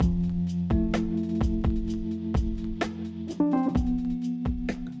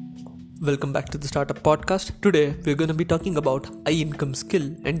Welcome back to the Startup Podcast. Today, we're going to be talking about high income skill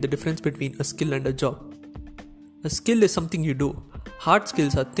and the difference between a skill and a job. A skill is something you do. Hard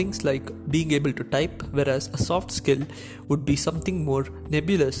skills are things like being able to type, whereas a soft skill would be something more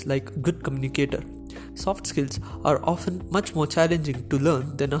nebulous like good communicator. Soft skills are often much more challenging to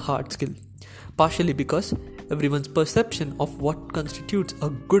learn than a hard skill, partially because everyone's perception of what constitutes a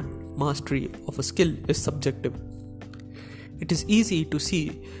good mastery of a skill is subjective. It is easy to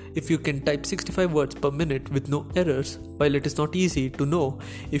see if you can type 65 words per minute with no errors, while it is not easy to know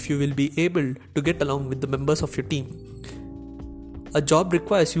if you will be able to get along with the members of your team. A job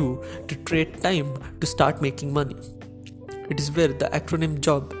requires you to trade time to start making money. It is where the acronym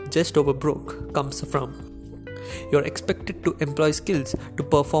job just over broke comes from. You're expected to employ skills to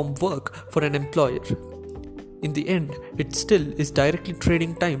perform work for an employer. In the end, it still is directly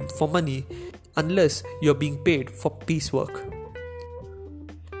trading time for money unless you're being paid for piecework.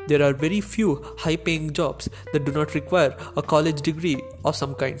 There are very few high-paying jobs that do not require a college degree of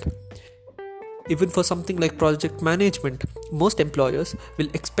some kind. Even for something like project management, most employers will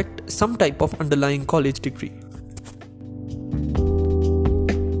expect some type of underlying college degree.